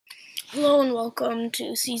Hello and welcome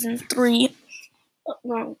to season 3.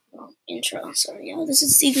 Wrong intro. Sorry. Yeah, this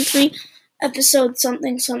is season 3, episode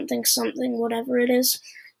something, whatever it is.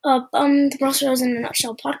 The Brawlers in a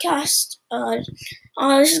Nutshell podcast.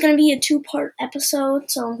 This is going to be a 2-part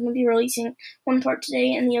episode, so I'm going to be releasing one part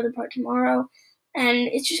today and the other part tomorrow. And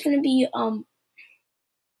it's just going to be what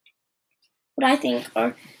I think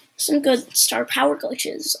are some good star power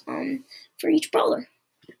glitches for each brawler.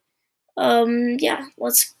 Yeah,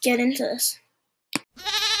 let's get into this.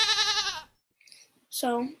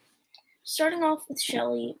 So, starting off with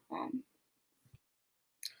Shelly,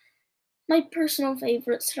 my personal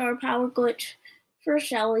favorite star power glitch for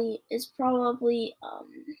Shelly is probably,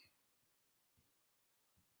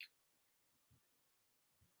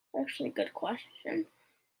 actually a good question.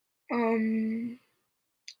 Probably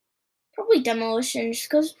Demolition, just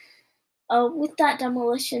because with that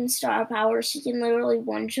Demolition star power, she can literally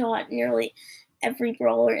one-shot nearly every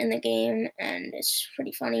brawler in the game, and it's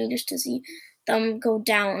pretty funny just to see them go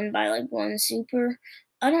down by like one super.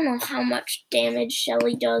 I don't know how much damage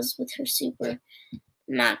Shelly does with her super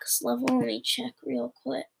max level. Let me check real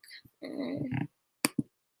quick.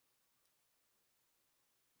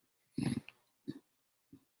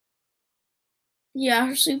 Yeah,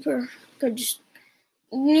 her super could just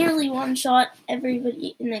nearly one-shot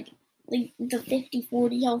everybody in the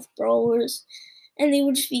 50-40 health brawlers, and they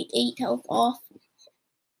would just be 8 health off.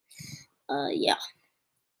 Yeah.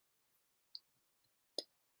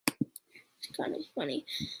 It's kind of funny,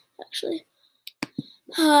 actually.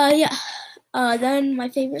 Yeah. Then my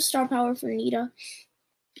favorite star power for Nita.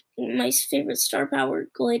 My favorite star power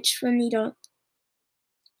glitch for Nita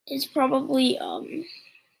is probably,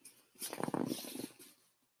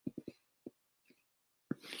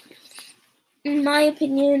 in my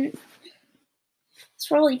opinion, it's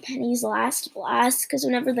probably Penny's last blast, because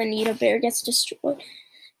whenever the Nita bear gets destroyed,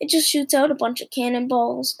 it just shoots out a bunch of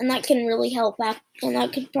cannonballs, and that can really help back, and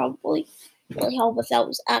that could probably really help if that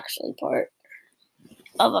was actually part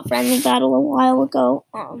of a friendly battle a while ago.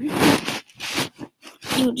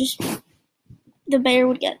 You would just, the bear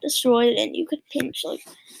would get destroyed, and you could pinch like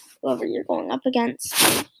whoever you're going up against.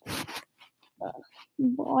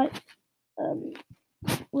 But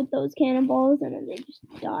with those cannonballs, and then they just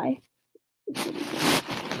die.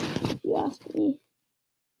 If you ask me.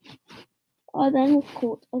 Then with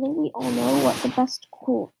Colt, I think we all know what the best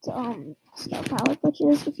Colt star power glitch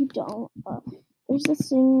is. If you don't, there's this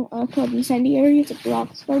thing called Incendiary. It's a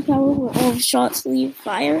block star power where all the shots leave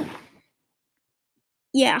fire.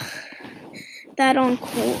 Yeah, that on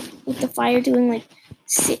Colt with the fire doing like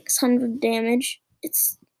 600 damage.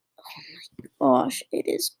 It's, oh my gosh, it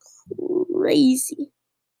is crazy.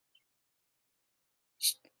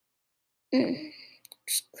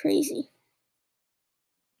 Just crazy.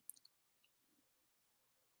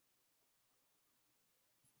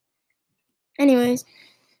 Anyways,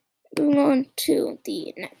 moving on to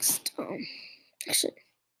the next, actually,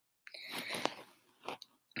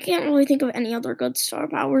 I can't really think of any other good star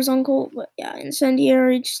powers on Colt, but yeah,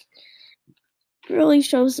 Incendiary just really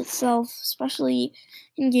shows itself, especially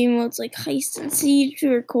in game modes like Heist and Siege,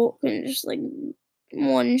 where Colt can just like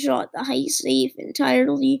one-shot the Heist safe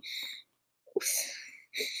entirely with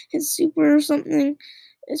his super or something.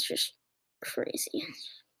 It's just crazy.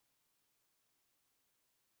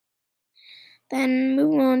 Then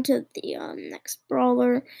moving on to the next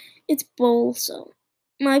brawler, it's Bull. So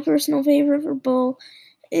my personal favorite for Bull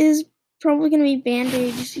is probably going to be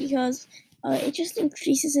Bandage, because it just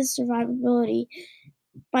increases his survivability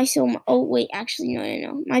by so much. Oh wait, actually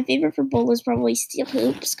no. My favorite for Bull is probably Steel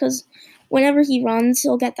Hoops, because whenever he runs,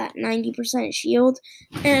 he'll get that 90% shield,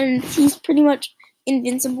 and he's pretty much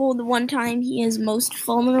invincible the one time he is most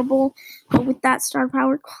vulnerable with that star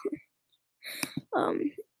power.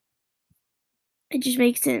 It just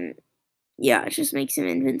makes him,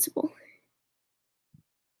 invincible.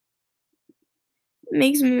 It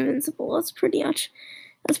makes him invincible. That's pretty much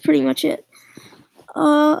it.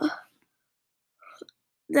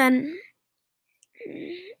 Then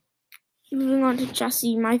moving on to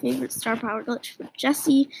Jessie, my favorite star power glitch for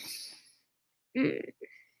Jessie. It's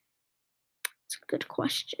a good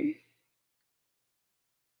question.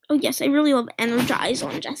 Oh yes, I really love Energize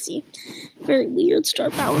on Jessie. Very weird star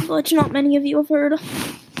power glitch. Not many of you have heard.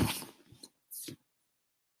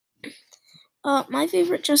 My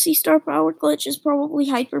favorite Jessie star power glitch is probably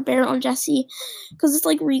Hyper Bear on Jessie, because it's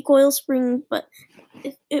like recoil spring, but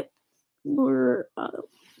if it were a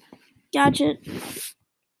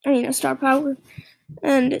star power,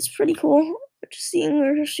 and it's pretty cool just seeing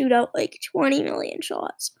her shoot out like 20 million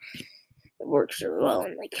shots. It works really well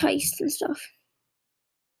in like heists and stuff.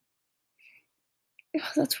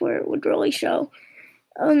 That's where it would really show.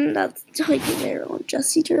 That's hiking there on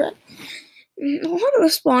Jesse Direct. A lot of the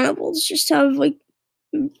spawnables just have like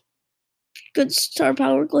good star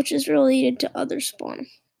power glitches related to other spawns.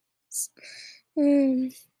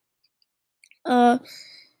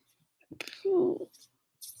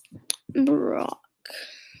 Brock.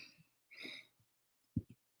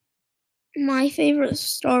 My favorite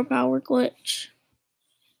star power glitch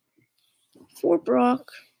for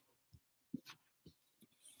Brock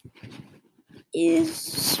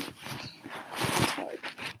is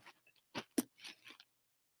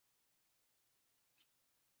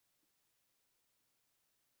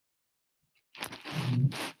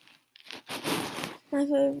my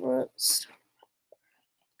favorite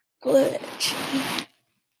glitch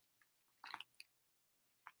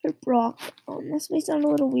for Brock. This may sound a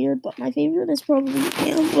little weird, but my favorite is probably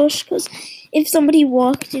ambush, because if somebody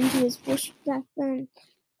walked into his bush back then,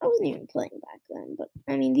 I wasn't even playing back then, but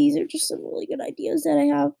I mean, these are just some really good ideas that I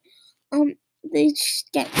have. They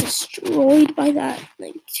just get destroyed by that,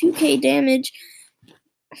 like 2k damage,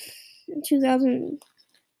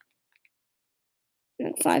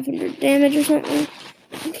 2,500 damage or something.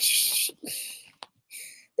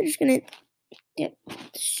 They're just gonna get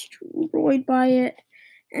destroyed by it,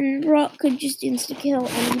 and Brock could just insta-kill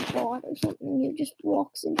any bot or something who just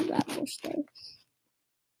walks into that bush there.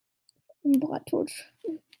 And bot torch.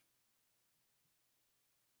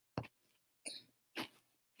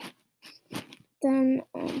 Then,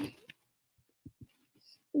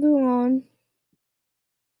 move on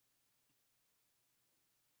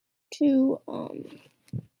to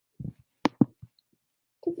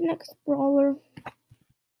the next brawler.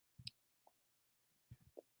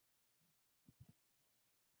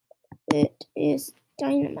 It is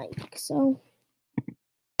Dynamite. So,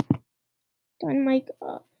 Dynamite,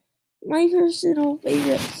 my personal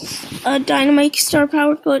favorite Dynamite star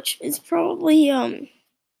power glitch is probably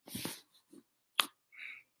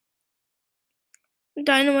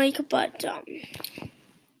Dynamite, but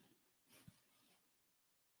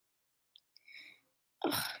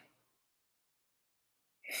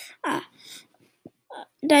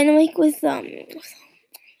Dynamite with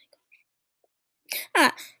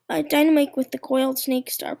Dynamite with the coiled snake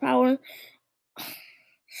star power.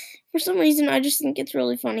 For some reason, I just think it's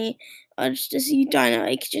really funny just to see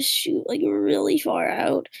Dynamite just shoot like really far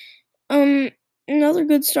out. Another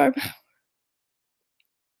good star power,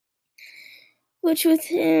 which with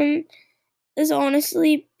him is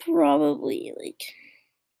honestly probably like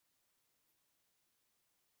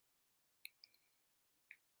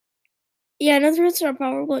another good star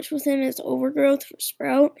power glitch with him is overgrowth for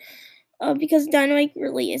Sprout. Because Dynamite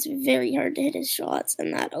really is very hard to hit his shots,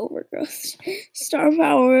 and that overgrowth star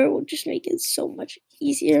power will just make it so much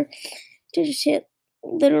easier to just hit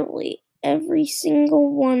literally every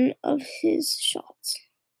single one of his shots.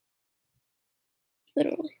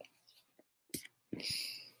 Literally.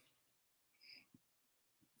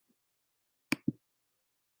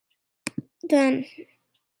 Then,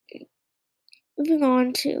 moving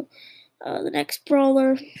on to the next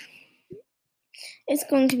brawler, it's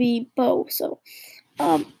going to be Bo. So,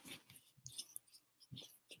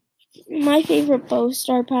 my favorite Bo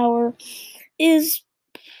star power is,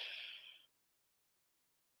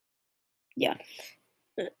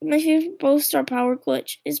 my favorite Bo star power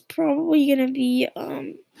glitch is probably gonna be that's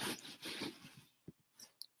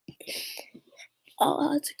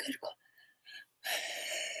a good one.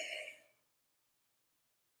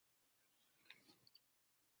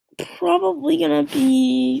 Probably gonna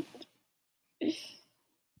be,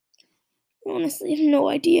 honestly, I have no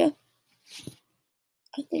idea.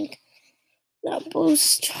 I think that Bo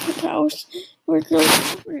star powers were good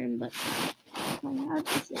for him, but if I had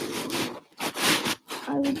to say one,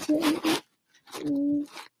 I would say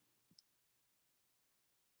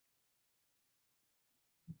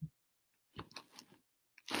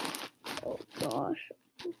oh gosh,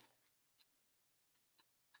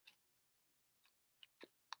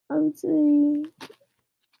 I would say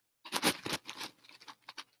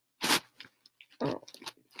that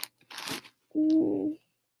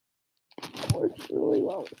works really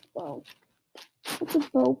well with Bo. It's a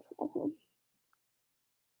Bo problem.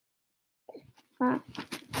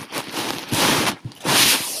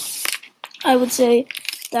 I would say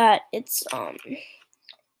that it's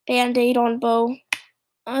Band-Aid on Bo.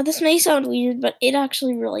 This may sound weird, but it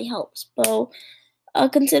actually really helps Bo.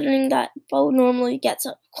 Considering that Bo normally gets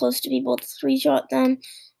up close to people to 3-shot them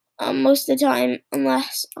most of the time,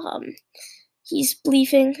 unless he's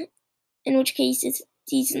bleefing, in which case it's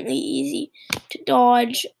decently easy to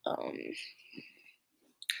dodge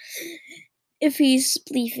if he's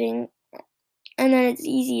bleefing. and then it's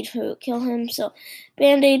easy to kill him. So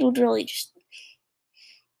Band-Aid would really just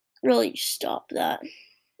stop that,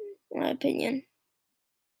 in my opinion.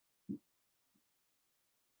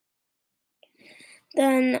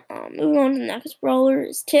 Then moving on to the next brawler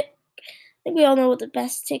is Tick. I think we all know what the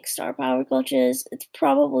best Tick star power glitch is. It's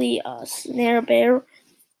probably Snare Bear.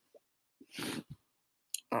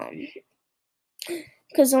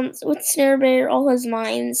 Because with Snare Bear, all his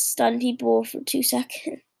mines stun people for 2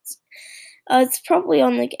 seconds. It's probably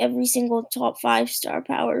on like every single top 5 star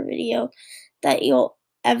power video that you'll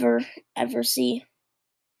ever see.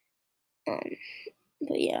 But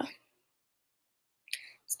yeah,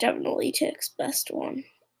 it's definitely Tick's best one.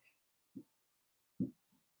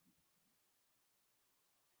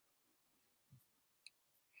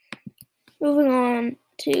 Moving on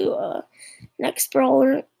to next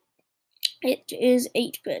brawler, it is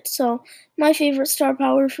 8-bit. So my favorite star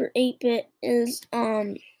power for 8-bit is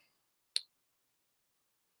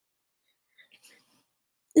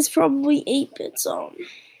probably 8-bit's oh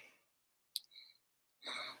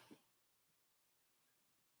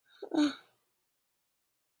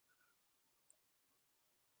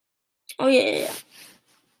yeah.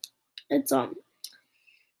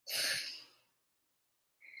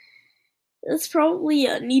 It's probably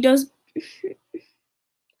Nita's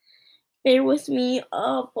Bear with me,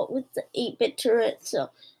 but with the 8-bit turret. So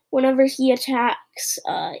whenever he attacks,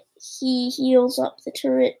 he heals up the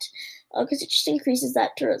turret, because it just increases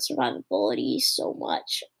that turret's survivability so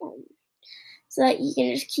much. So that you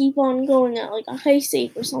can just keep on going at like a high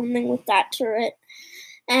safe or something with that turret,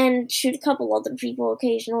 and shoot a couple other people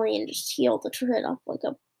occasionally, and just heal the turret up like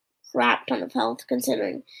a crap ton of health,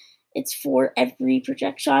 considering it's for every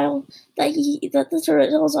projectile that the turret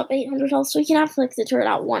heals up 800 health, so he can have like the turret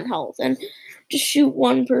at 1 health and just shoot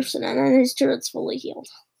one person, and then his turret's fully healed.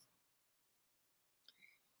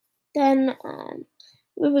 Then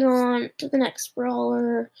moving on to the next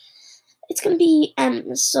brawler, it's gonna be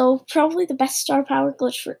Ems. So probably the best star power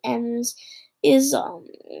glitch for Ems is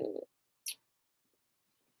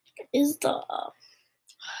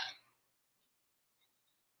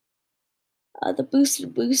the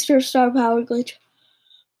boosted booster star power glitch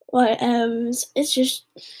by Ems. It's just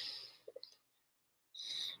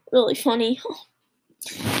really funny.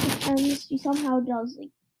 Ems, he somehow does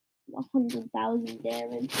like 100,000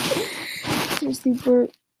 damage. So super.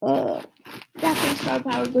 Back when star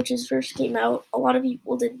power glitches first came out, a lot of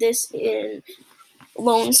people did this in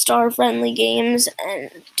Lone Star friendly games,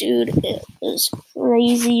 and dude, it was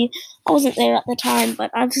crazy. I wasn't there at the time,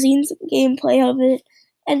 but I've seen some gameplay of it,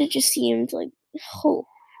 and it just seemed like, oh.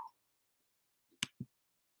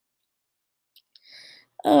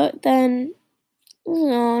 Then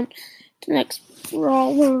moving on to the next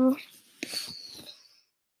brawler.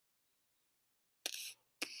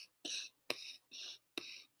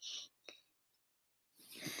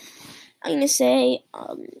 I'm gonna say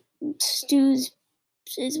Stu's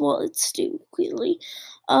it's Stu clearly,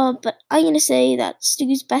 but I'm gonna say that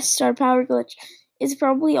Stu's best star power glitch is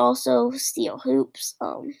probably also Steel Hoops.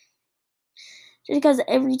 Just because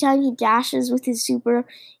every time he dashes with his super,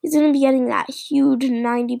 he's gonna be getting that huge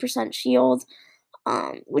 90% shield,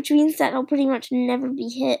 which means that he'll pretty much never be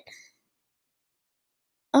hit.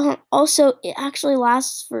 Also, it actually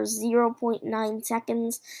lasts for 0.9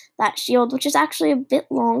 seconds, that shield, which is actually a bit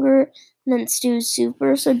longer than Stu's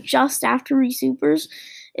super. So just after he supers,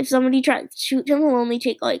 if somebody tries to shoot him, he'll only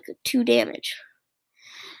take like 2 damage.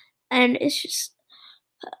 And it's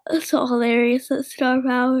so hilarious, that star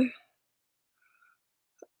power.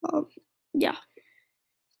 Yeah.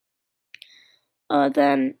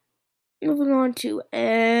 Then moving on to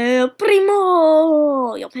El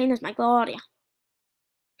Primo. Your pain is my gloria.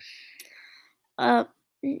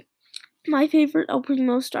 My favorite El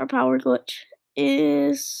Primo star power glitch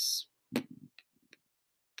is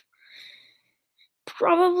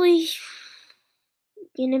probably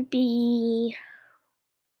gonna be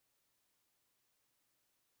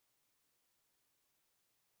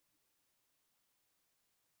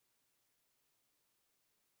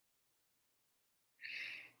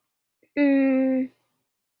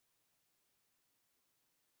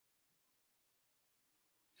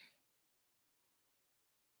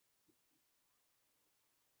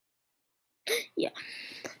yeah.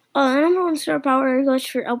 The number 1 star power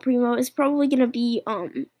glitch for El Primo is probably gonna be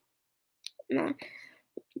the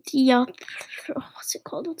what's it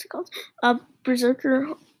called? Berserker.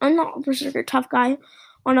 I'm not Berserker, Tough Guy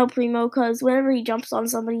on El Primo, because whenever he jumps on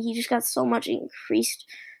somebody, he just got so much increased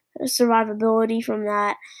survivability from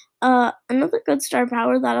that. Another good star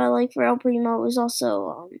power that I like for El Primo is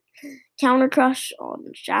also Counter Crush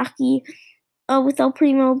on Jackie. with El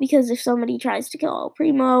Primo, because if somebody tries to kill El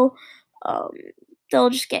Primo, um, they'll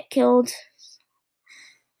just get killed.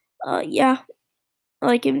 Yeah,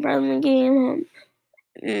 like in friendly game,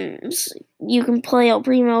 you can play El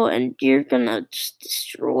Primo and you're gonna just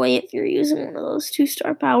destroy it if you're using one of those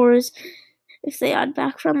 2-star powers. If they add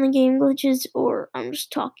back friendly game glitches, or I'm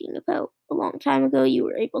just talking about a long time ago, you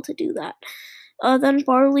were able to do that. Then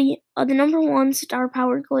Barley, the number 1 star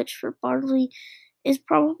power glitch for Barley is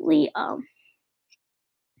probably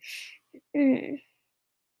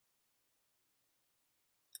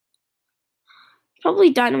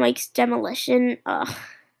probably Dynamite's Demolition.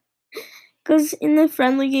 Because in the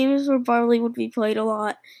friendly games where Barley would be played a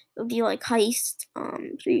lot, it would be like Heist,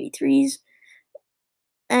 3v3s,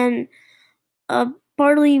 and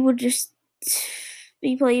Barley would just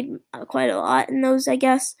be played quite a lot in those, I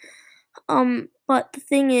guess. But the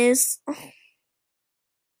thing is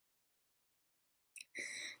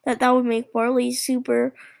that would make Barley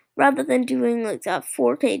super. Rather than doing like that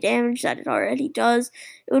 4K damage that it already does,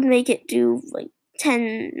 it would make it do like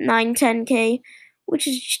 10K, which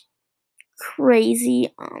is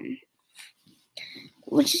crazy.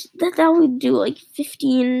 Which that would do like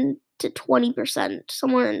 15 to 20%,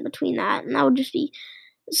 somewhere in between that, and that would just be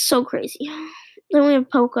so crazy. Then we have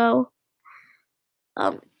Poco.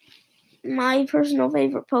 My personal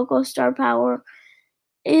favorite Poco star power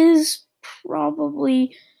is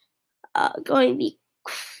probably going to be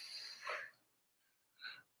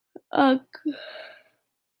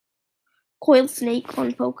Coiled Snake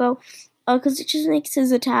on Poco, because it just makes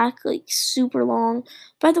his attack like super long.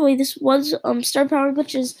 By the way, this was star power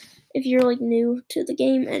glitches. If you're like new to the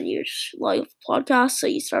game and you're just live podcasts, so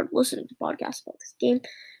you start listening to podcasts about this game,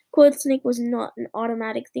 Coiled Snake was not an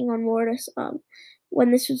automatic thing on Mortis.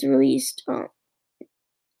 When this was released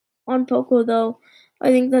on Poco, though,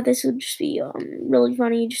 I think that this would just be really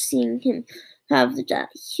funny, just seeing him have that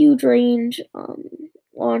huge range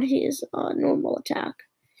on his normal attack.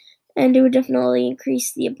 And it would definitely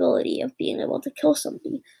increase the ability of being able to kill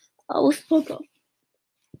somebody with Poco.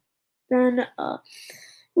 Then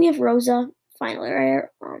we have Rosa, finally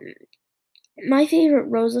rare. My favorite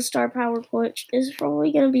Rosa star power glitch is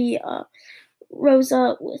probably going to be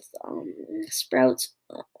Rosa with Sprouts.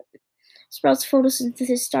 Sprouts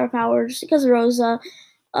photosynthesis star power, just because Rosa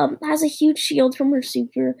has a huge shield from her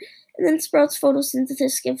super, and then Sprouts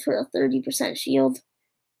photosynthesis gives her a 30% shield.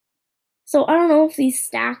 So I don't know if these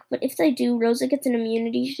stack, but if they do, Rosa gets an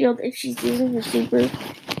immunity shield if she's using her super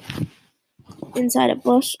inside a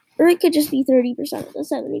bush. Or it could just be 30% of the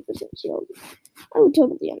 70% shield. I would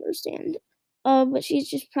totally understand. But she's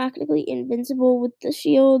just practically invincible with the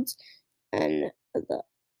shields and the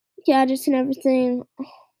gadgets and everything.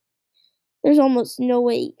 There's almost no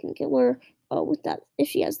way you can kill her with that if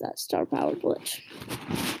she has that star power glitch.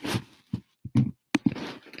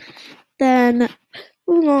 Then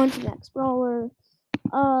moving on to the next brawler.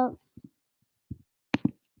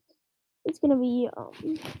 It's gonna be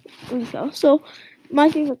Rico. So my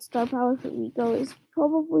favorite star power for Rico is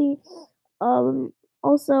probably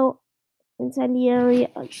also Incendiary,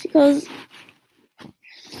 just because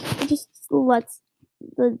it just lets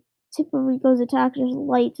the tip of Rico's attack just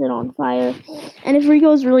lights it on fire. And if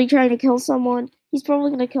Rico's really trying to kill someone, he's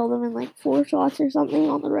probably gonna kill them in like 4 shots or something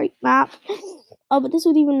on the right map. But this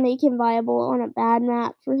would even make him viable on a bad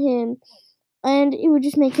map for him. And it would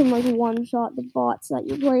just make him like one-shot the bots that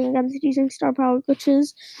you're playing against using star power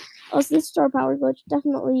glitches. So this star power glitch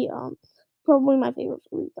definitely probably my favorite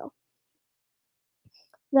for Rico.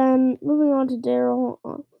 Then moving on to Daryl,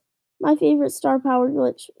 my favorite star power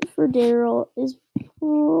glitch for Daryl is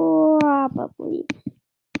probably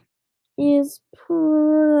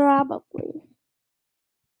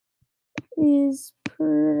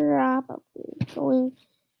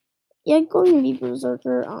going to be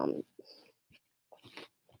Berserker.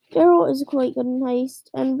 Daryl is quite good in Heist,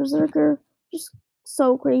 and Berserker just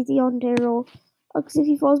so crazy on Daryl. Because if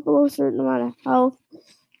he falls below a certain amount of health,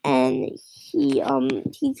 and he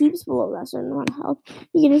keeps below that certain amount of health,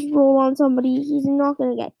 he can just roll on somebody. He's not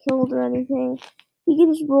gonna get killed or anything. He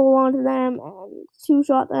can just roll onto them and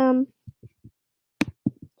 2-shot them,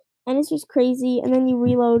 and it's just crazy. And then you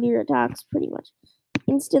reload your attacks pretty much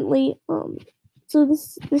instantly. So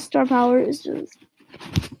this star power is just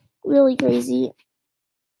really crazy.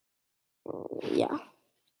 Yeah.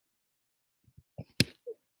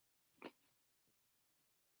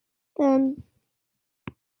 Then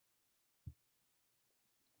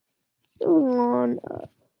moving on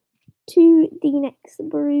to the next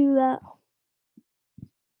brew.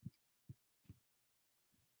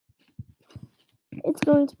 It's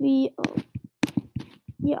going to be it's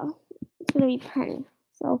going to be Penny.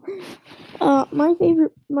 So,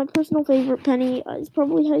 my personal favorite Penny is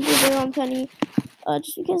probably Hyper Bear on Penny,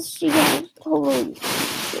 just because she can totally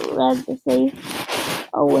shred the safe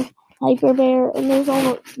with Hyper Bear, and there's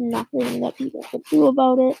almost nothing that people could do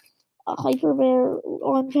about it. Hyper Bear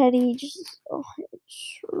on Penny just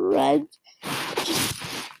shreds, just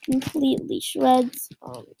completely shreds.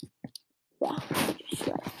 Yeah, just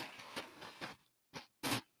shreds.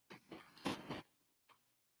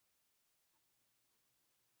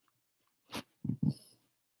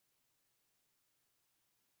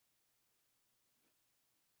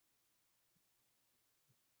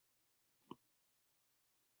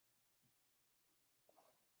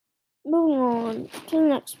 Moving on to the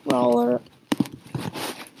next brawler.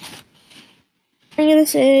 I'm gonna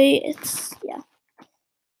say it's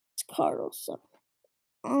Carl. So,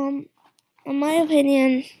 in my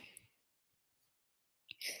opinion,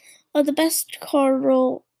 the best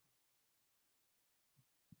Carl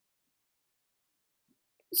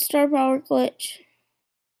star power glitch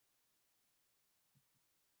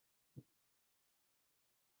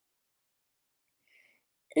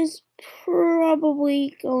is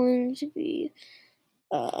probably going to be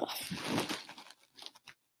oh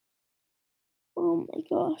my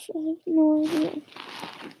gosh, I have no idea.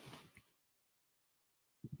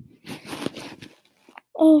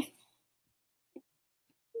 Oh,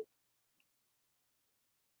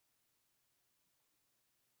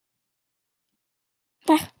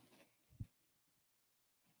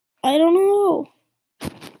 I don't know.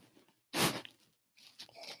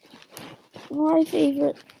 My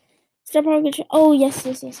favorite star power glitch. Oh yes.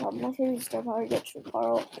 My favorite star power glitch for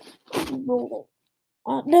Carl is rolling.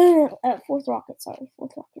 No, fourth rocket. Sorry,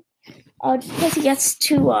 fourth rocket. Just because he gets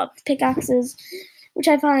two pickaxes, which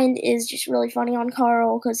I find is just really funny on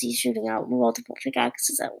Carl because he's shooting out multiple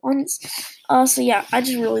pickaxes at once. So yeah, I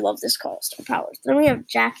just really love this Carl star powers. Then we have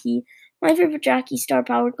Jackie. My favorite Jackie star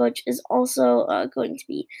power glitch is also going to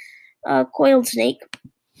be Coiled Snake.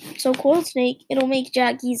 So Coiled Snake, it'll make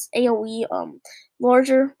Jackie's AoE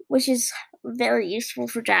larger, which is very useful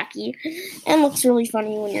for Jackie, and looks really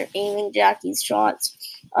funny when you're aiming Jackie's shots,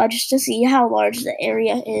 just to see how large the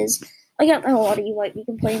area is. I get that a lot of you might be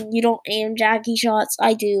complaining you don't aim Jackie shots.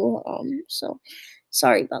 I do, so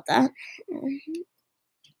sorry about that.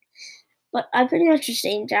 But I pretty much just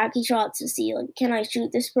aim Jackie shots to see, like, can I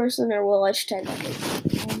shoot this person or will I just end up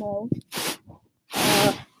with ammo?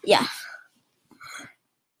 Yeah.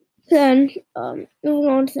 Then, moving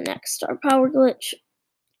on to the next star power glitch,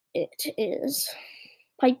 it is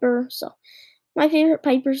Piper. So, my favorite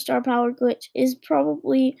Piper star power glitch is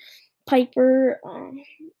probably Piper,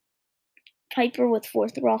 Piper with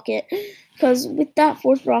fourth rocket, because with that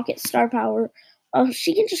fourth rocket star power,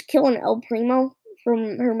 she can just kill an El Primo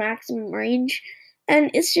from her maximum range, and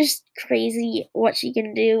it's just crazy what she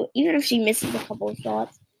can do. Even if she misses a couple of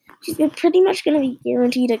shots, she's pretty much going to be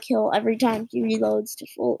guaranteed a kill every time she reloads to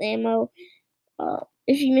full ammo.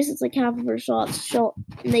 If she misses like half of her shots, she'll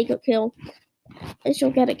make a kill, and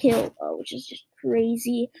she'll get a kill, which is just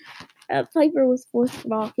crazy. Piper with fourth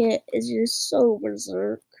rocket is just so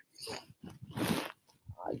berserk.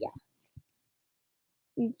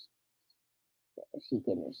 Yeah, she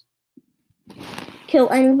can just kill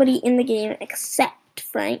anybody in the game except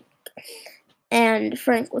Frank, and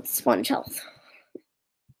Frank with sponge health.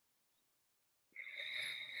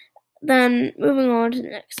 Then moving on to the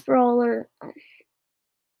next brawler,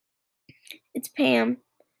 it's Pam.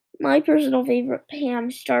 My personal favorite Pam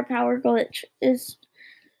star power glitch is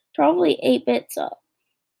probably 8-Bit's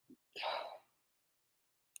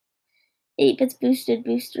 8-Bit's boosted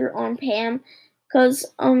booster on Pam, because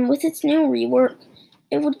with its new rework,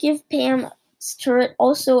 it would give Pam's turret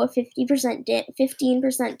also a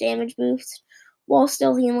 15% damage boost while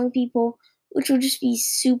still healing people, which would just be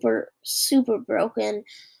super broken.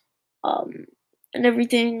 And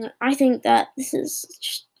everything. I think that this is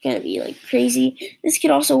just gonna be like crazy. This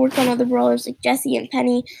could also work on other brawlers like Jessie and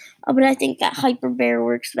Penny, but I think that Hyper Bear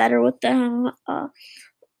works better with them.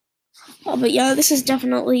 But yeah, this is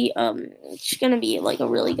definitely gonna be like a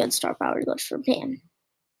really good star power glitch for Pam.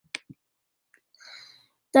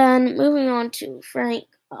 Then moving on to Frank,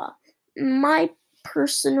 my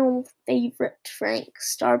personal favorite Frank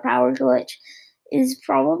star power glitch is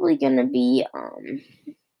probably gonna be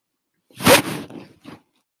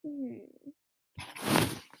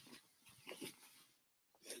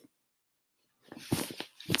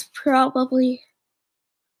it's probably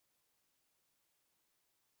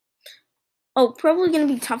going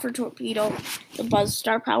to be Tougher Torpedo, the Buzz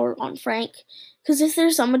Star Power on Frank. Because if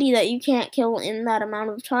there's somebody that you can't kill in that amount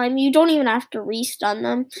of time, you don't even have to re-stun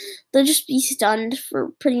them. They'll just be stunned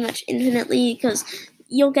for pretty much infinitely, because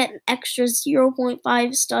you'll get an extra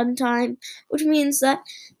 0.5 stun time, which means that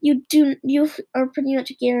you are pretty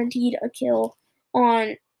much guaranteed a kill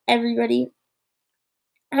on everybody.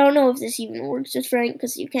 I don't know if this even works with Frank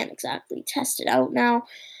because you can't exactly test it out now,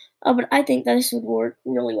 but I think that this would work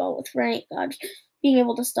really well with Frank. Being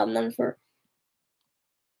able to stun them for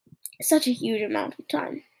such a huge amount of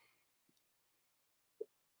time.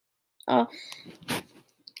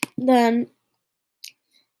 Then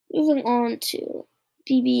moving on to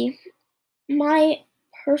BB, my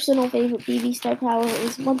personal favorite BB star power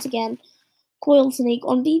is once again Coiled Snake.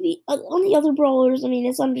 On BB, on the other brawlers, I mean,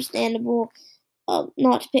 it's understandable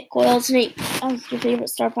not to pick Coiled Snake as your favorite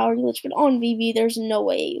star power glitch, but on BB, there's no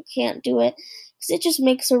way you can't do it because it just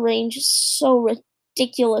makes a range so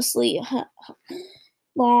ridiculously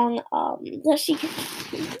long that she can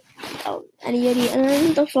any idiot. And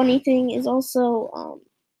then the funny thing is also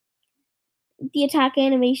the attack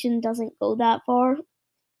animation doesn't go that far,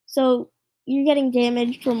 so you're getting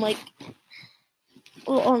damage from like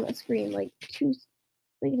on the screen like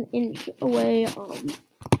an inch away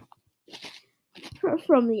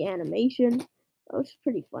from the animation. That was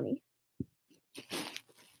pretty funny.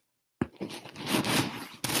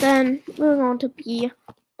 Then moving on to B,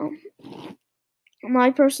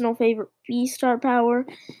 my personal favorite B star power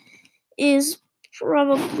is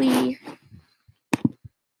probably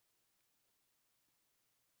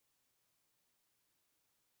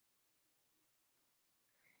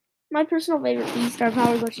B star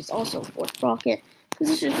power, which is also Fourth Rocket, because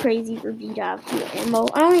it's just crazy for B to have 2 ammo.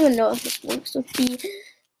 I don't even know if this works with B,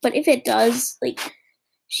 but if it does, like,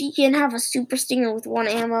 she can have a super stinger with 1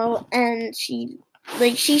 ammo, and she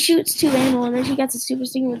shoots 2 ammo, and then she gets a super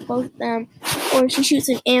stinger with both of them, or she shoots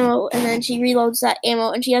an ammo, and then she reloads that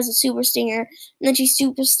ammo, and she has a super stinger, and then she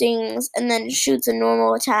super stings, and then shoots a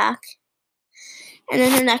normal attack. And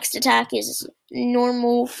then her next attack is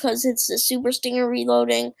normal because it's the super stinger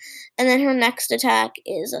reloading. And then her next attack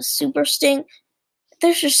is a super sting.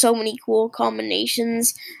 There's just so many cool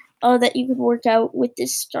combinations that you could work out with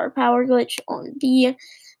this star power glitch on B.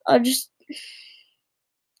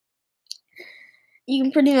 You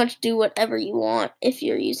can pretty much do whatever you want if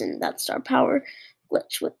you're using that star power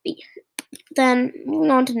glitch with B. Then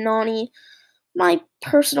moving on to Nani. My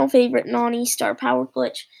personal favorite Nani star power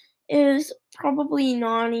glitch is probably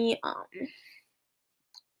Nani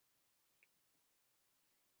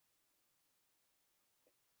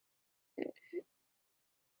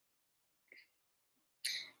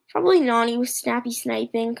with Snappy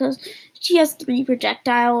Sniping, because she has 3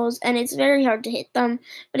 projectiles, and it's very hard to hit them,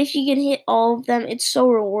 but if you can hit all of them, it's so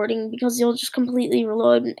rewarding, because you'll just completely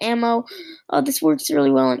reload an ammo. This works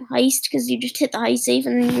really well in Heist, because you just hit the Heist safe,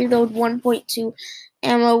 and then you reload 1.2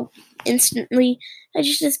 ammo instantly. It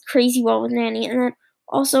just does crazy well with Nani. And then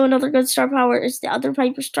also another good star power is the other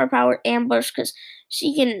Piper star power, Ambush, because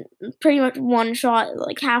she can pretty much one-shot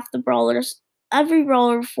like half the brawlers, every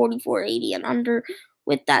brawler 4480 and under,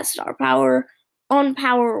 with that star power on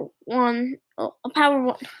power 1. Power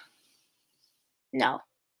 1. No.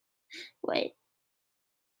 Wait.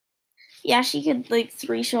 Yeah, she could like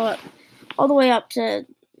 3-shot all the way up to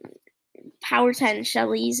power 10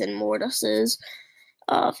 Shellys and Mortises,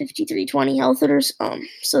 5320 health hitters.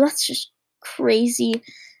 So that's just crazy.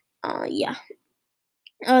 Yeah.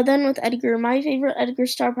 Then with Edgar, my favorite Edgar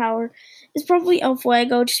star power is probably El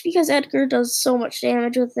Fuego, just because Edgar does so much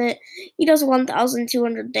damage with it. He does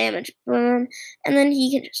 1,200 damage per run, and then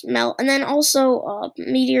he can just melt. And then also,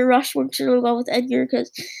 Meteor Rush works really well with Edgar,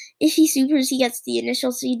 because if he supers, he gets the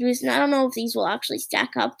initial speed boost, and I don't know if these will actually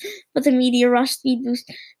stack up, but the Meteor Rush speed boost,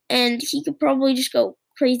 and he could probably just go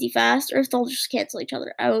crazy fast, or if they'll just cancel each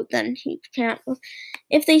other out, then he can't.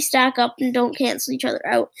 If they stack up and don't cancel each other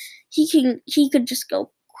out, he could just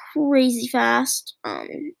go crazy fast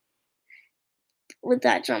with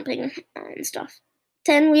that jumping and stuff.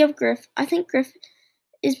 10, we have Griff. I think Griff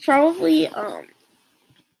is probably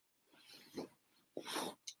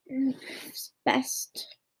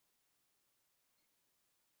best.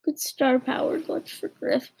 Good star power glitch for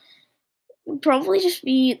Griff would probably just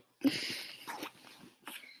be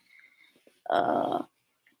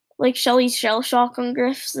like Shelly's shell shock on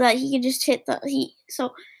Griff, so that he can just hit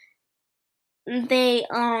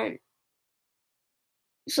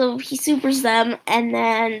so he supers them, and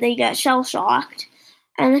then they get shell shocked,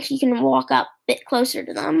 and then he can walk up a bit closer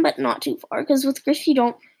to them, but not too far, because with Griff you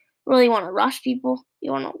don't really want to rush people.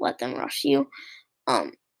 You want to let them rush you.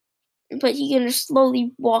 But he can just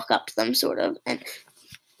slowly walk up to them, sort of, and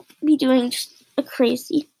be doing just a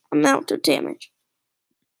crazy amount of damage.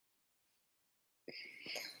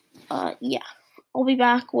 Yeah. I'll be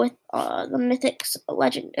back with the mythics,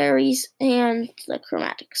 legendaries, and the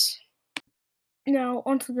chromatics. Now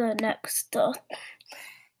onto the next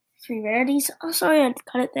 3 rarities. Oh, sorry I had to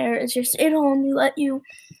cut it there. It's just it'll only let you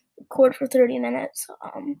record for 30 minutes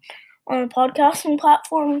on a podcasting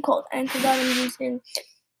platform called Anchor that I'm using.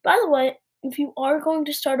 By the way, if you are going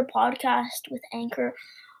to start a podcast with Anchor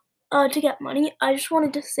to get money, I just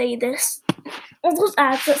wanted to say this. All those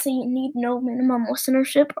ads that say you need no minimum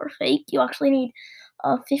listenership are fake. You actually need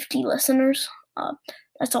 50 listeners.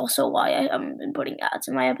 That's also why I haven't been putting ads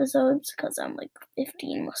in my episodes, because I'm like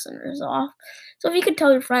 15 listeners off. So if you could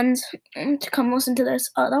tell your friends to come listen to this,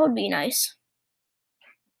 that would be nice.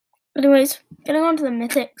 Anyways, getting on to the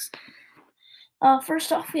mythics.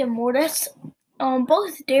 First off, we have Mortis.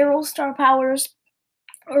 Both Daryl's star powers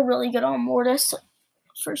are really good on Mortis.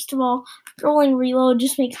 First of all, rolling reload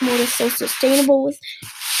just makes Mortis so sustainable with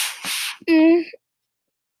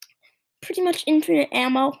pretty much infinite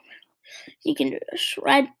ammo. He can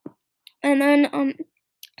shred. And then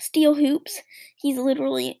steel hoops. He's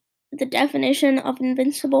literally the definition of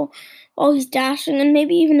invincible while he's dashing, and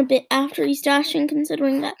maybe even a bit after he's dashing,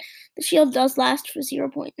 considering that the shield does last for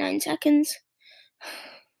 0.9 seconds.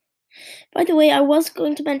 By the way, I was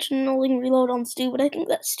going to mention rolling reload on Stu, but I think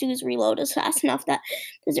that Stu's reload is fast enough that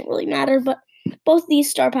doesn't really matter. But both these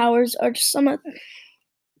star powers are just some of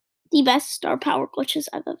the best star power glitches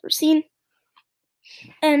I've ever seen.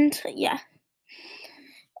 And yeah.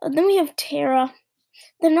 Then we have Terra.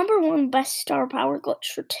 The number 1 best star power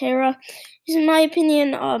glitch for Terra is, in my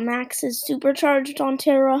opinion, Max is supercharged on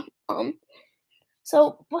Terra.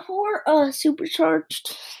 So before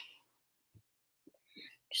supercharged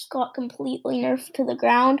just got completely nerfed to the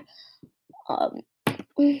ground,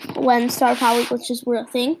 when star power glitches were a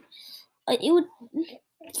thing, it would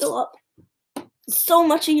fill up so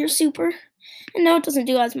much of your super, and now it doesn't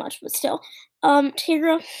do as much, but still.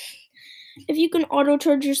 Terra, if you can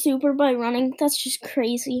auto-charge your super by running, that's just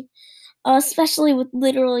crazy. Especially with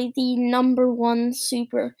literally the number 1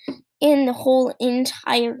 super in the whole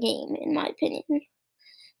entire game, in my opinion.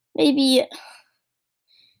 Maybe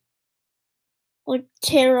like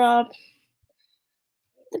Terra,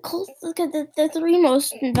 the 3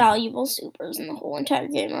 most valuable supers in the whole entire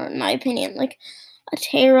game are, in my opinion, like a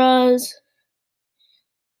Terra's,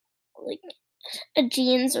 like a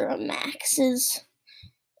Jean's or a Max's,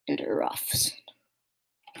 and a Ruff's.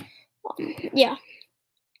 Yeah.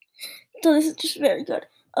 So this is just very good.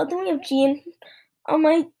 Then we have Jean.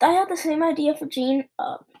 I had the same idea for Jean.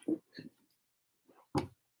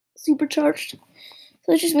 Supercharged.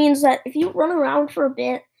 So it just means that if you run around for a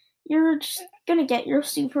bit, you're just gonna get your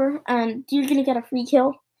super, and you're gonna get a free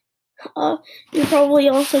kill. You're probably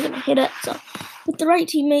also gonna hit it. So with the right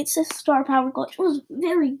teammates, this star power glitch was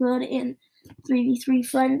very good in 3v3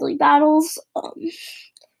 friendly battles.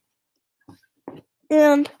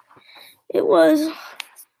 And it was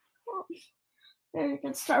very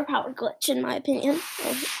good star power glitch, in my opinion.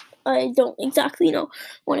 I don't exactly know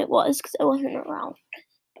when it was, because I wasn't around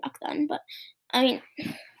back then, but I mean,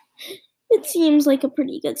 it seems like a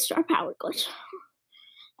pretty good star power glitch.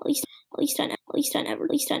 At least I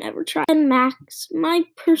never tried. And Max, my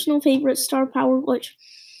personal favorite star power glitch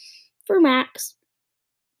for Max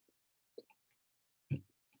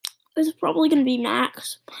is probably gonna be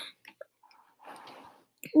Max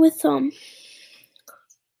with what's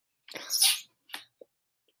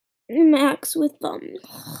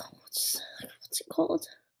it called?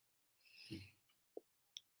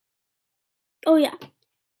 Oh yeah.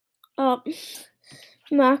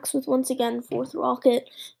 Max with, once again, 4th rocket,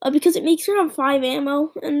 because it makes her have 5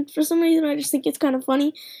 ammo, and for some reason I just think it's kind of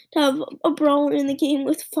funny to have a brawler in the game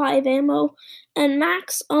with 5 ammo. And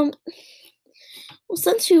Max, well,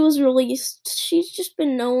 since she was released, she's just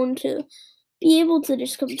been known to be able to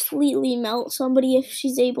just completely melt somebody if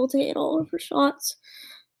she's able to hit all of her shots.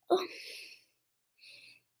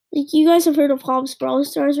 Like, you guys have heard of Hobbs Brawl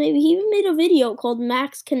Stars, maybe? He even made a video called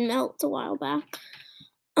Max Can Melt a while back.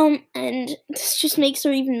 And this just makes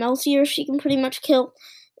her even meltier. She can pretty much kill,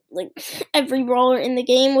 like, every brawler in the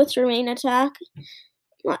game with her main attack.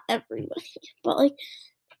 Not everybody, but, like,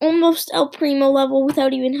 almost El Primo level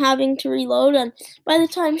without even having to reload. And by the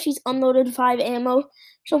time she's unloaded 5 ammo,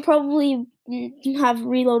 she'll probably have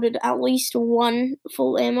reloaded at least 1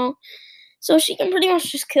 full ammo. So she can pretty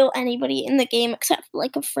much just kill anybody in the game except,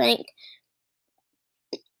 like, a Frank.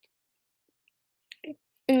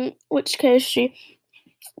 In which case she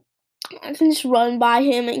I can just run by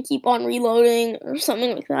him and keep on reloading or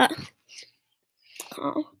something like that.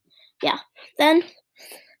 Yeah. Then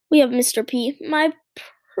we have Mr. P. My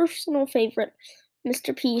personal favorite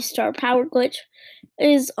Mr. P star power glitch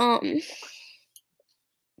is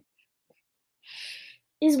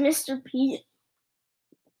is Mr. P,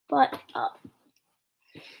 but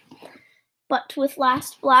with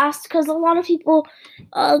Last Blast, because a lot of people,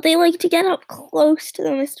 they like to get up close to the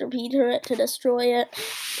Mr. P turret to destroy it,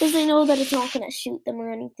 because they know that it's not going to shoot them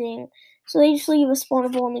or anything. So they just leave a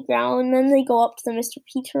spawnable on the ground, and then they go up to the Mr.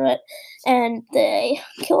 P turret, and they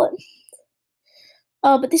kill it.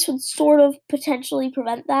 But this would sort of potentially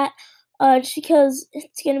prevent that, just because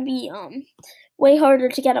it's going to be way harder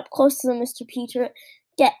to get up close to the Mr. P turret,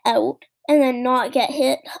 get out, and then not get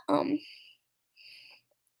hit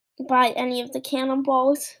by any of the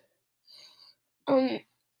cannonballs.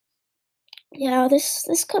 Yeah,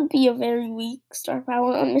 this could be a very weak star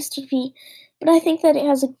power on Mr. P, but I think that it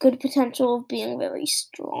has a good potential of being very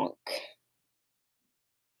strong.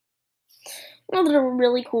 Another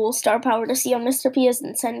really cool star power to see on Mr. P is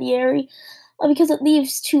Incendiary, because it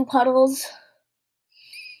leaves 2 puddles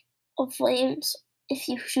of flames if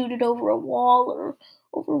you shoot it over a wall or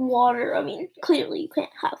over water. I mean, clearly you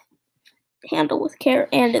can't have Handle with Care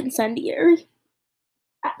and Incendiary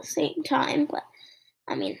at the same time, but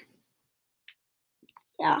I mean,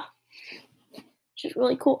 yeah, which is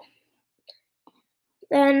really cool.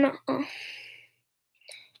 Then I'm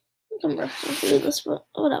rushing through this, but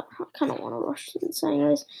whatever. I kind of want to rush through this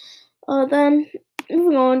anyways. Then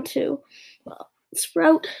moving on to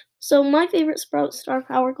Sprout. So my favorite Sprout star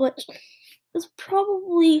power glitch is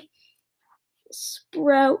probably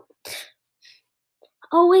Sprout.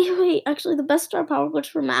 Oh wait! Actually, the best star power glitch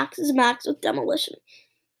for Max is Max with Demolition,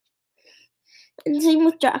 and same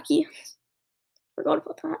with Jackie. Forgot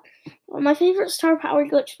about that. My favorite star power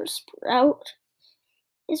glitch for Sprout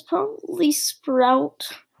is probably Sprout.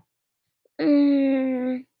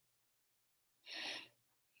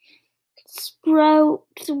 Sprout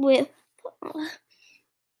with.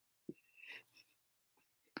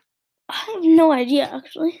 I have no idea,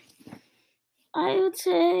 actually. I would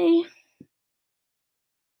say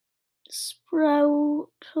Sprout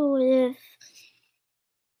with.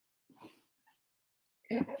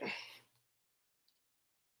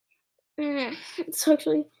 It's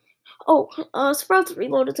actually. Sprout's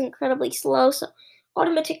reload is incredibly slow, so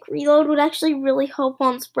automatic reload would actually really help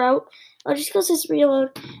on Sprout. Just because his reload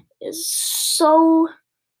is so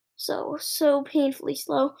painfully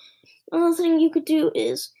slow. Another thing you could do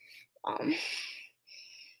is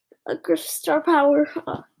a Griff star power,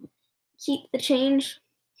 keep the change,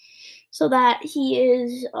 so that he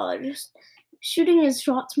is just shooting his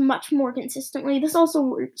shots much more consistently. This also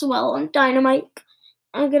works well on Dynamite,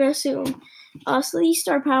 I'm gonna assume. So these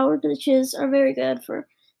star power glitches are very good for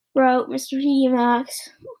Sprout, Mr. P, Max,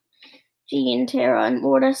 Jean, Terra, and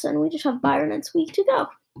Mortis, and we just have Byron and Squeak to go.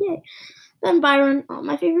 Yay. Then Byron,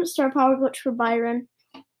 my favorite star power glitch for Byron.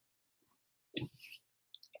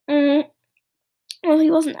 Well,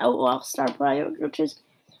 he wasn't out while star power glitches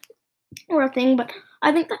or a thing, but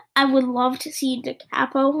I think that I would love to see the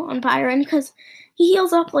capo on Byron, because he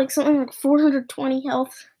heals up like something like 420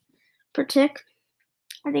 health per tick.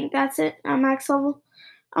 I think that's it at max level.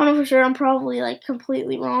 I don't know for sure. I'm probably like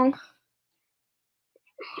completely wrong.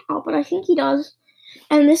 But I think he does.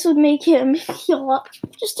 And this would make him heal up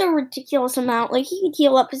just a ridiculous amount. Like, he could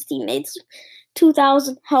heal up his teammates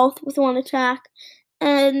 2,000 health with one attack.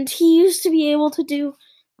 And he used to be able to do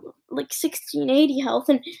like 1680 health,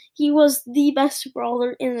 and he was the best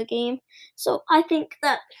brawler in the game. So I think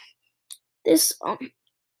that this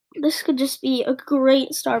could just be a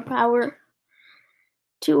great star power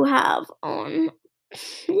to have on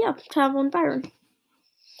Byron.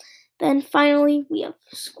 Then finally we have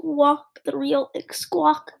Squawk, the real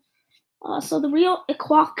Squawk. So the real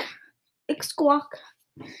Squawk.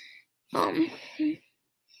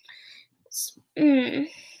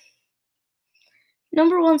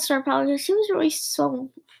 Number 1 star power. She was released so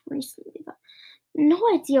recently, but no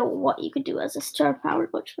idea what you could do as a star power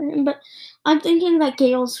glitch for him. But I'm thinking that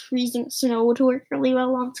Gale's freezing snow would work really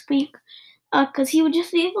well on Squeak, because he would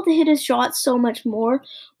just be able to hit his shots so much more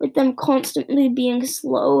with them constantly being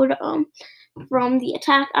slowed from the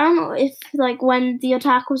attack. I don't know if like when the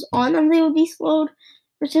attack was on them they would be slowed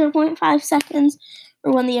for 0.5 seconds,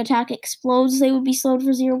 or when the attack explodes they would be slowed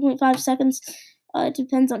for 0.5 seconds. It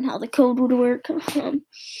depends on how the code would work.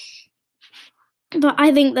 But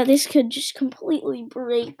I think that this could just completely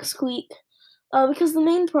break Squeak. Because the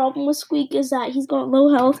main problem with Squeak is that he's got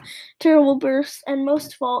low health, terrible burst, and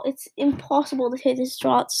most of all, it's impossible to hit his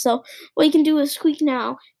shots. So what you can do with Squeak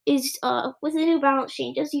now is, with the new balance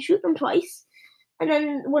changes, you shoot them twice, and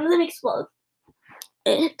then one of them explodes.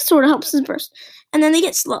 It sort of helps his burst. And then they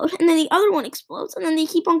get slowed, and then the other one explodes, and then they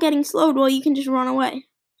keep on getting slowed while you can just run away.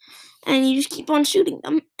 And you just keep on shooting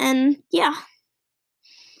them, and yeah.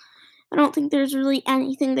 I don't think there's really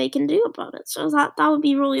anything they can do about it. So that would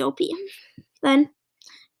be really OP. Then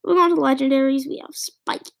moving on to legendaries, we have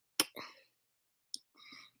Spike.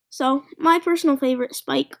 So my personal favorite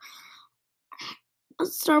Spike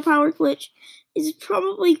star power glitch is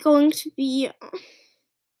probably going to be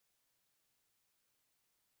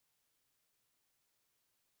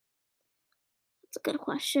that's a good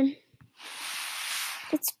question.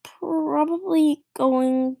 It's probably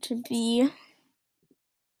going to be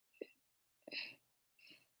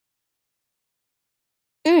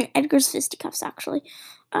Edgar's fisticuffs. Actually,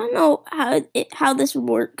 I don't know how this would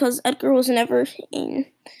work because Edgar was never in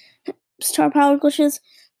star power glitches,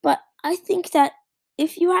 but I think that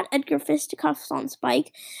if you had Edgar fisticuffs on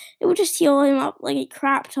Spike, it would just heal him up like a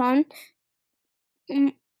crap ton.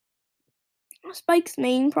 Spike's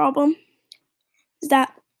main problem is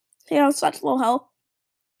that he has such low health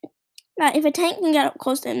that if a tank can get up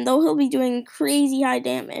close to him, though he'll be doing crazy high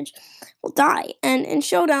damage, he'll die. And in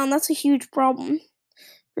Showdown, that's a huge problem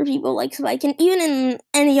for people like Spike. And even in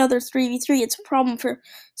any other 3v3, it's a problem for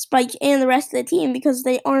Spike and the rest of the team because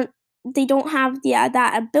they don't have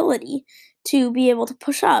that ability to be able to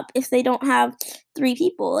push up if they don't have 3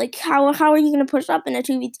 people. Like, how are you going to push up in a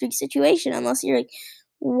 2v3 situation unless you're like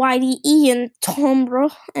YDE and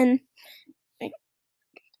Tombra and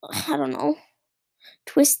I don't know,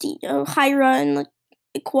 Twisty, Hyra and like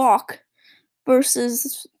Quack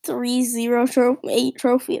versus 8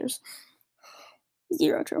 trophies.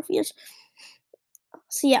 0 trophies.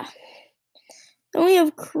 So yeah. Then we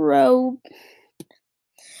have Crow.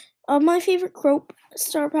 My favorite Crow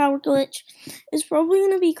star power glitch is probably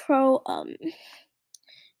gonna be Crow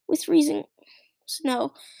with freezing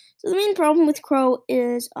snow. So the main problem with Crow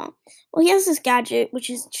is well, he has this gadget which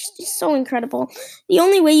is just so incredible. The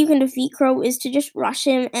only way you can defeat Crow is to just rush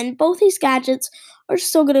him, and both these gadgets are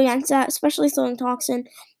so good against that, especially throwing Toxin.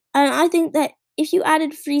 And I think that if you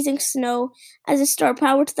added freezing snow as a star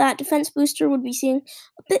power to that, defense booster would be seeing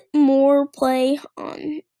a bit more play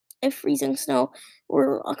on if freezing snow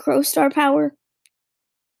were a Crow star power.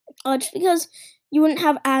 Just because you wouldn't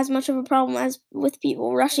have as much of a problem as with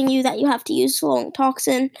people rushing you that you have to use slowing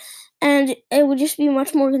Toxin, and it would just be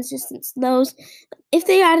much more consistent to those. If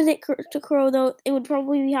they added it to Crow, though, it would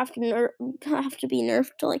probably have to be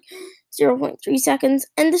nerfed to like 0.3 seconds,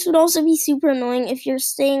 and this would also be super annoying if you're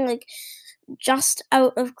staying like just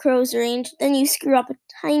out of Crow's range, then you screw up a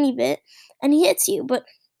tiny bit and he hits you, but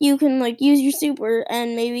you can like use your super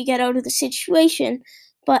and maybe get out of the situation,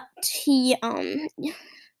 but he maybe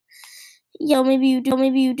you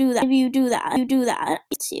do that,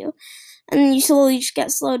 hits you, and then you slowly just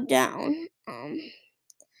get slowed down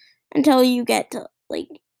until you get to like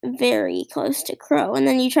very close to Crow, and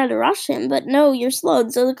then you try to rush him, but no, you're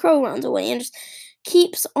slowed, so the Crow runs away and just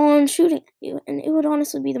keeps on shooting at you, and it would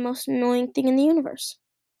honestly be the most annoying thing in the universe.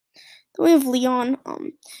 Then we have Leon.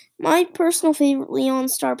 My personal favorite Leon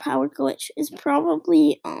star power glitch is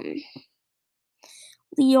probably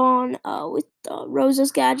Leon with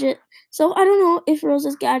Rosa's gadget. So I don't know if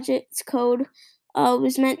Rosa's gadget's code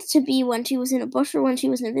was meant to be when she was in a bush or when she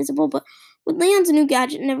was invisible, but with Leon's new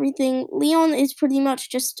gadget and everything, Leon is pretty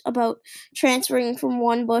much just about transferring from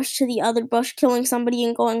one bush to the other bush, killing somebody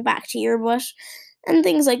and going back to your bush, and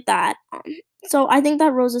things like that. So I think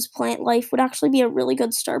that Rosa's plant life would actually be a really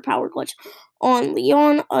good star power glitch on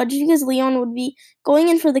Leon, just because Leon would be going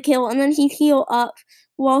in for the kill, and then he'd heal up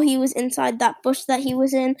while he was inside that bush that he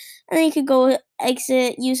was in, and then he could go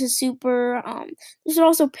exit, use his super. This would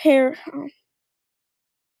also pair.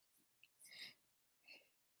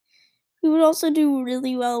 He would also do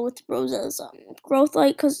really well with Rosa's growth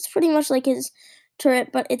light because it's pretty much like his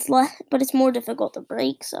turret, but it's more difficult to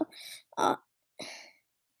break. So,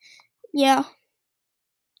 yeah.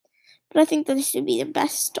 But I think that this should be the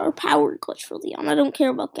best star power glitch for Leon. I don't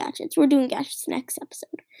care about gadgets. We're doing gadgets next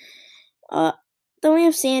episode. Then we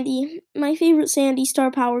have Sandy. My favorite Sandy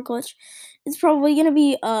star power glitch is probably gonna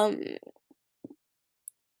be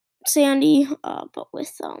Sandy, but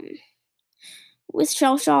with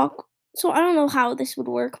Shell Shock. So I don't know how this would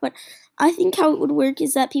work, but I think how it would work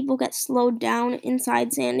is that people get slowed down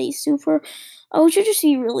inside Sandy's super, which would just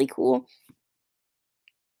be really cool.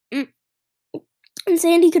 And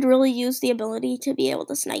Sandy could really use the ability to be able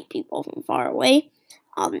to snipe people from far away,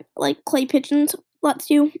 like Clay Pigeons lets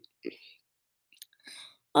you.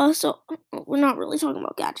 So we're not really talking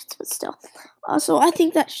about gadgets, but still. So I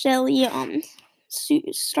think that Shelly,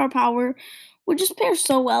 star power would just pair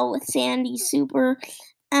so well with Sandy's super,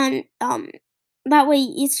 and that way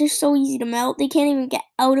it's just so easy to melt. They can't even get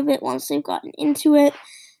out of it once they've gotten into it.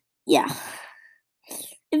 Yeah.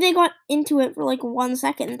 if they got into it for like 1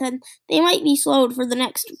 second, then they might be slowed for the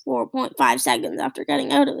next 4.5 seconds after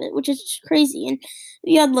getting out of it, which is crazy. And if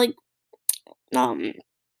you had like um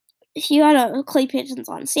if you had a clay pigeons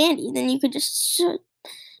on sandy, then you could just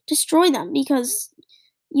destroy them because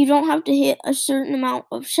you don't have to hit a certain amount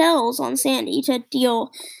of shells on sandy to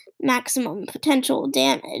deal maximum potential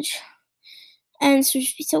damage, and it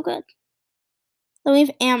should be so good. Then we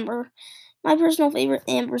have Amber. My personal favorite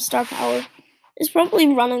Amber star power is probably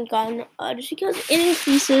Run and Gun, just because it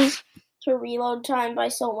increases her reload time by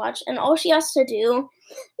so much, and all she has to do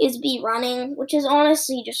is be running, which is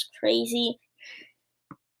honestly just crazy.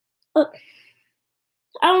 But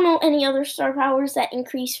I don't know any other star powers that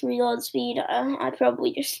increase reload speed. I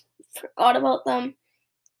probably just forgot about them.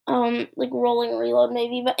 Like rolling reload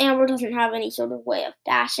maybe, but Amber doesn't have any sort of way of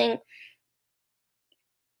dashing.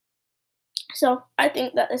 So I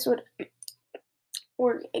think that this would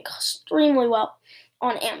work extremely well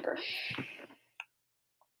on Amber.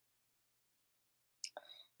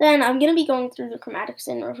 Then I'm gonna be going through the chromatics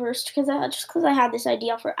in reverse because I had this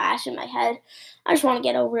idea for Ash in my head. I just want to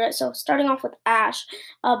get over it. So starting off with Ash,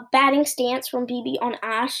 batting stance from BB on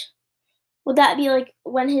Ash. Would that be like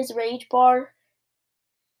when his rage bar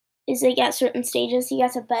is like at certain stages, he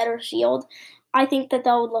gets a better shield? I think that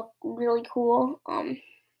would look really cool.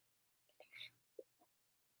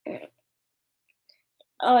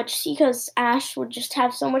 Just because Ash would just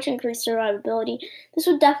have so much increased survivability. This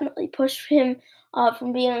would definitely push him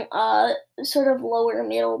from being a sort of lower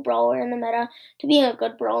middle brawler in the meta to being a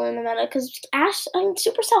good brawler in the meta. Because Ash, I mean,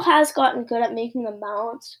 Supercell has gotten good at making them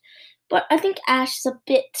balanced, but I think Ash is a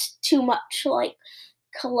bit too much like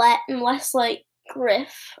Colette and less like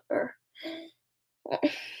Griff. Or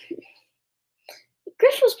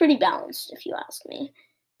Griff was pretty balanced, if you ask me,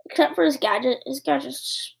 except for his gadget. His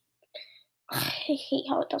gadget's I hate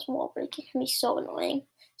how it does wall breaking. It can be so annoying,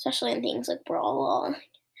 especially in things like Brawl.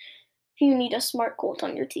 If you need a smart Colt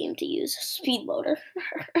on your team to use Speed Loader,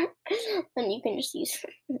 then you can just use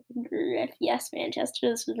Griff. Yes, Manchester,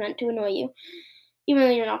 this was meant to annoy you, even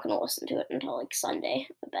though you're not going to listen to it until like Sunday,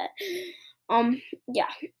 I bet.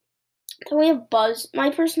 Yeah. Then we have Buzz. My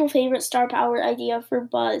personal favorite star power idea for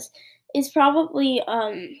Buzz is probably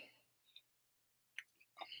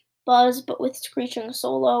Buzz, but with Screeching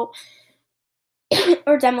Solo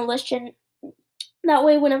or Demolition. That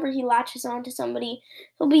way, whenever he latches onto somebody,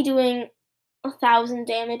 he'll be doing 1,000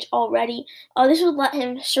 damage already. This would let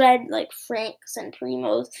him shred like Franks and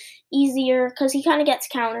Primos easier because he kind of gets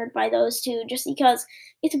countered by those two, just because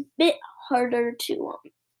it's a bit harder to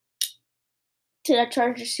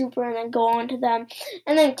charge a super and then go on to them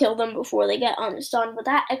and then kill them before they get unstunned. But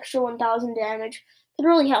that extra 1,000 damage could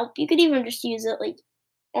really help. You could even just use it like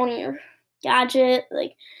on your gadget,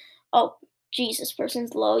 like, oh, Jesus,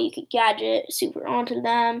 person's low, you could gadget super onto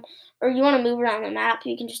them, or you want to move around the map,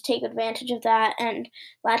 you can just take advantage of that and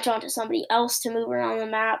latch onto somebody else to move around the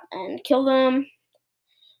map and kill them.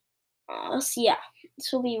 So yeah, this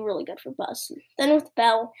will be really good for Buzz. Then with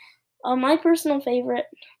Belle, my personal favorite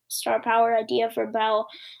star power idea for Belle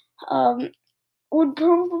would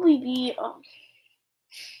probably be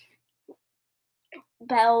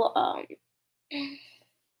Belle.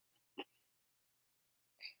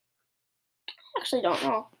 Actually, don't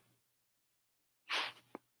know.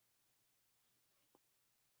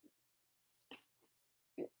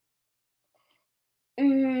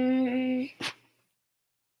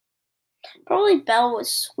 Probably Belle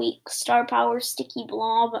was Squeak, Star Power, Sticky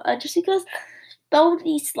Blob, just because Belle would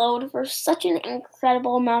be slowed for such an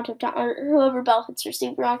incredible amount of time, or whoever Belle hits her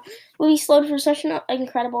super on would be slowed for such an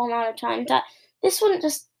incredible amount of time that this wouldn't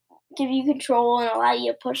just give you control and allow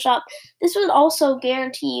you to push up. This would also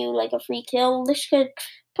guarantee you like a free kill. This could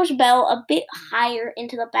push Belle a bit higher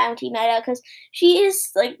into the bounty meta because she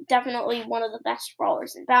is like definitely one of the best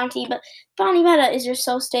brawlers in bounty, but bounty meta is just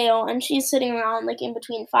so stale and she's sitting around like in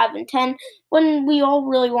between 5 and 10 when we all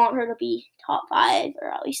really want her to be top 5,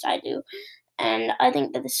 or at least I do. And I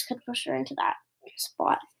think that this could push her into that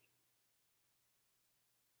spot.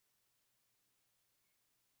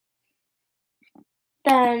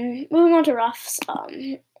 Then moving on to Ruffs,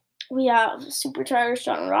 we have supercharged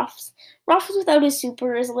on Ruffs. Ruffs without his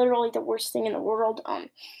super is literally the worst thing in the world.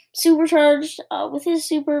 Supercharged with his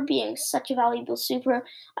super being such a valuable super.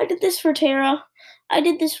 I did this for Tara. I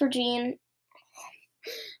did this for Jean.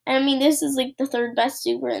 And I mean, this is like the third best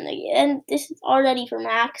super in the game, and this is already for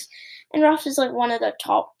Max. And Ruffs is like one of the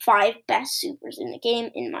top 5 best supers in the game,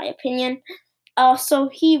 in my opinion. So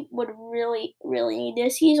he would really, really need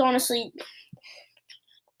this. He's honestly,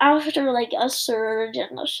 after like a Surge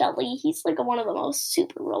and a Shelly, he's like one of the most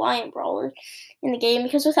super reliant brawlers in the game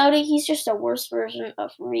because without it, he's just a worse version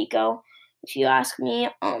of Rico, if you ask me.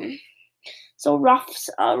 So Ruff's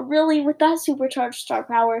really with that supercharged star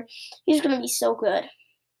power, he's gonna be so good.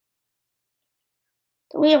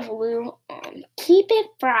 Then we have Lou. Keep it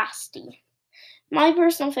frosty. My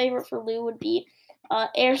personal favorite for Lou would be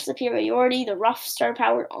Air Superiority, the rough star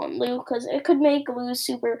power on Lou, because it could make Lou's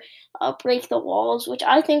super break the walls, which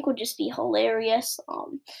I think would just be hilarious.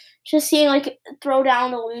 Just seeing like throw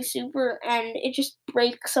down the Lou super and it just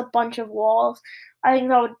breaks a bunch of walls. I think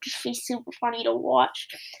that would just be super funny to watch,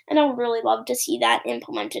 and I would really love to see that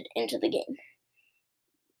implemented into the game.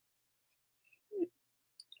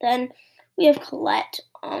 Then we have Colette.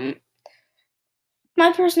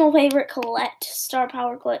 My personal favorite Colette star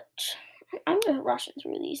power glitch. I'm just rushing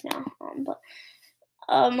through these now, but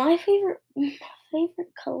my favorite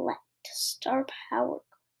Colette star power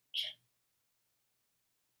glitch.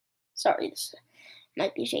 Sorry, this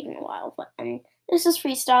might be taking a while, but this is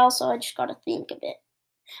freestyle, so I just gotta think a bit.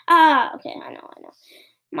 Okay, I know.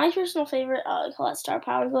 My personal favorite Colette star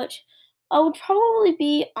power glitch would probably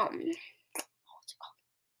be what's it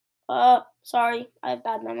called? Sorry, I have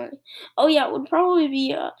bad memory. Oh yeah, it would probably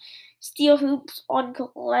be steel hoops on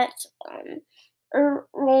Colette, or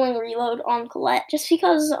rolling reload on Colette, just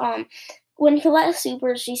because when Colette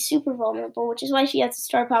supers, she's super vulnerable, which is why she has a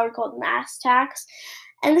star power called Mass Tax,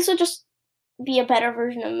 and this would just be a better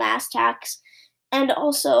version of Mass Tax. And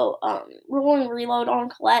also, rolling reload on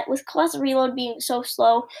Colette. With Colette's reload being so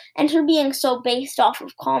slow and her being so based off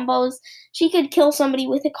of combos, she could kill somebody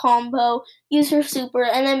with a combo, use her super,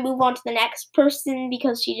 and then move on to the next person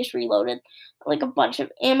because she just reloaded like a bunch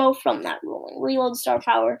of ammo from that rolling reload star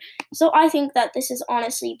power. So I think that this is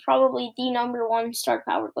honestly probably the #1 star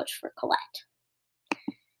power glitch for Colette.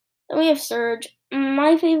 Then we have Surge.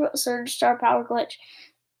 My favorite Surge star power glitch.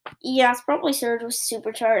 Yeah, it's probably Surge was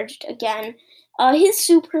supercharged again. His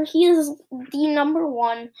super, he is the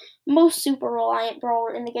 #1 most super reliant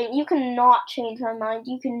brawler in the game. You cannot change my mind.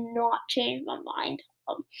 You cannot change my mind.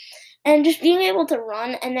 And just being able to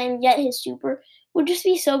run and then get his super would just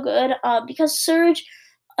be so good. Because Surge,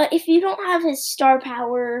 if you don't have his star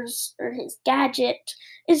powers or his gadget,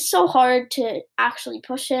 it's so hard to actually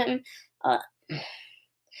push him. Uh,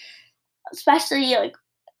 Especially like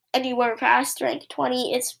anywhere past rank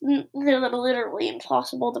 20, it's literally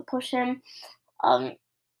impossible to push him. Um,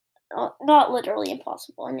 Not literally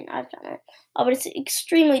impossible. I mean, I've done it, but it's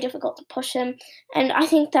extremely difficult to push him. And I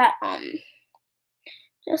think that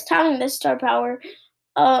just having this star power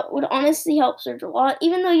would honestly help Surge a lot.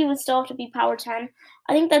 Even though you would still have to be power 10,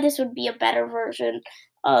 I think that this would be a better version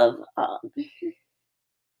of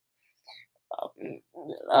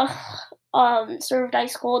Served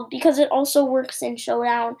Ice Cold because it also works in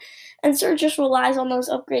Showdown, and Surge just relies on those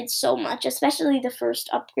upgrades so much, especially the first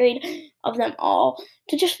upgrade of them all,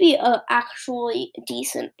 to just be a actually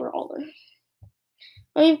decent brawler.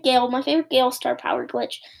 I mean, Gale, my favorite Gale star power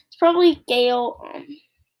glitch. It's probably Gale.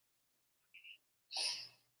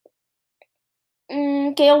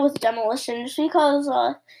 Gale with demolition, just because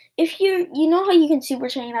if you know how you can super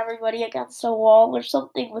chain everybody against a wall or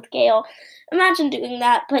something with Gale, imagine doing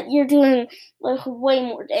that, but you're doing like way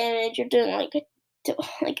more damage. You're doing like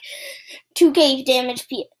 2k damage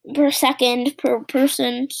per second per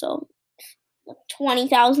person, so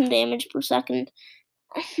 20,000 damage per second.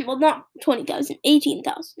 Well, not 20,000,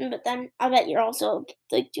 18,000. But then I bet you're also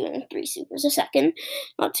like doing 3 supers a second,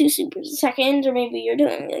 not 2 supers a second, or maybe you're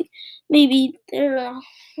doing like maybe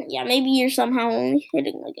maybe you're somehow only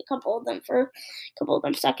hitting like a couple of them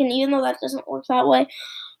a second, even though that doesn't work that way.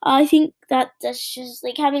 I think that that's just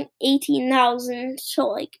like having 18,000 to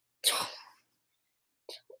like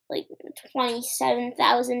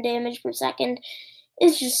 27,000 damage per second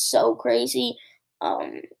is just so crazy.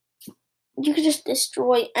 You could just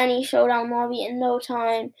destroy any showdown lobby in no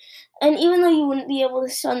time. And even though you wouldn't be able to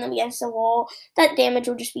stun them against the wall, that damage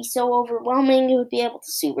would just be so overwhelming. You would be able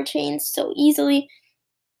to super chain so easily.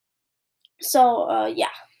 So, yeah.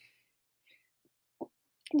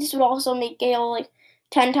 This would also make Gale like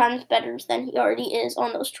 10 times better than he already is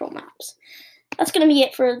on those troll maps. That's going to be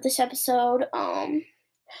it for this episode.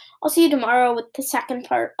 I'll see you tomorrow with the second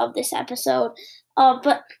part of this episode.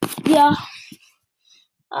 But, yeah.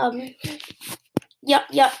 Yep,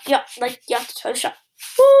 like, yeah, toe shot.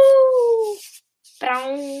 Woo!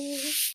 Bow.